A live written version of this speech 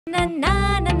Na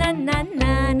na na na na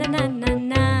na na na na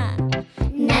na.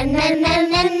 Na na na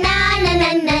na na na na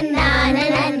na na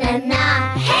na na na.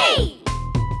 Hey!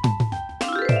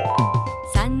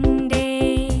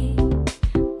 Sunday,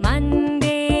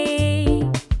 Monday,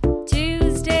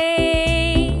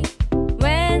 Tuesday,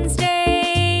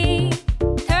 Wednesday,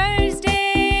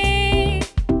 Thursday,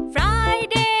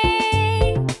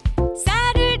 Friday,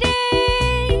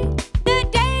 Saturday, the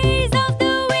days of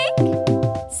the week.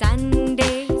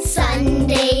 Sunday,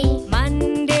 Sunday,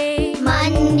 Monday,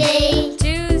 Monday,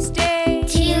 Tuesday,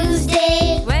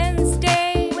 Tuesday,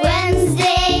 Wednesday,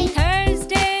 Wednesday,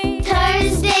 Thursday,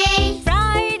 Thursday,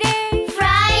 Friday,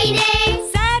 Friday,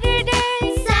 Saturday,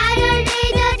 Saturday,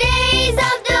 the days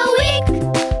of the week.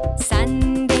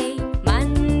 Sunday,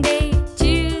 Monday,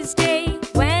 Tuesday,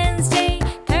 Wednesday,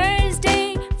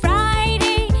 Thursday,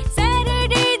 Friday,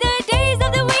 Saturday, the days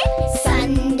of the week.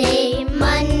 Sunday,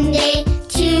 Monday,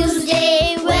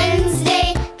 Tuesday,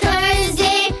 Wednesday,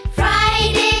 Thursday,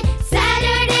 Friday,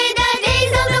 Saturday, the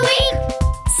days of the week.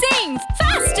 Sing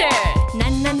faster! Na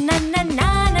na na na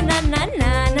na na na na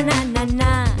na na na na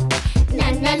na. Na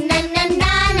na na na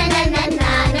na na na na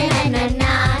na na na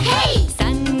na. Hey!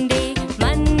 Sunday,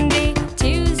 Monday,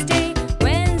 Tuesday,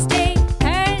 Wednesday,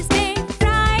 Thursday,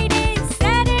 Friday,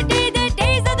 Saturday, the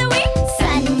days of the week.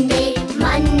 Sunday,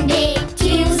 Monday,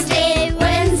 Tuesday,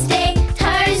 Wednesday,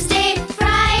 Thursday,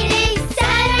 Friday,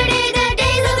 Saturday, the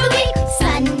days of the week.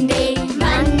 Sunday,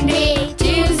 Monday,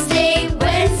 Tuesday,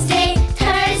 Wednesday,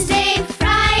 Thursday,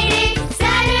 Friday,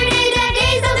 Saturday, the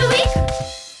days of the week.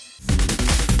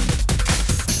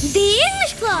 The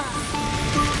English Club!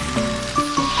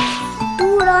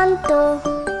 Duronto.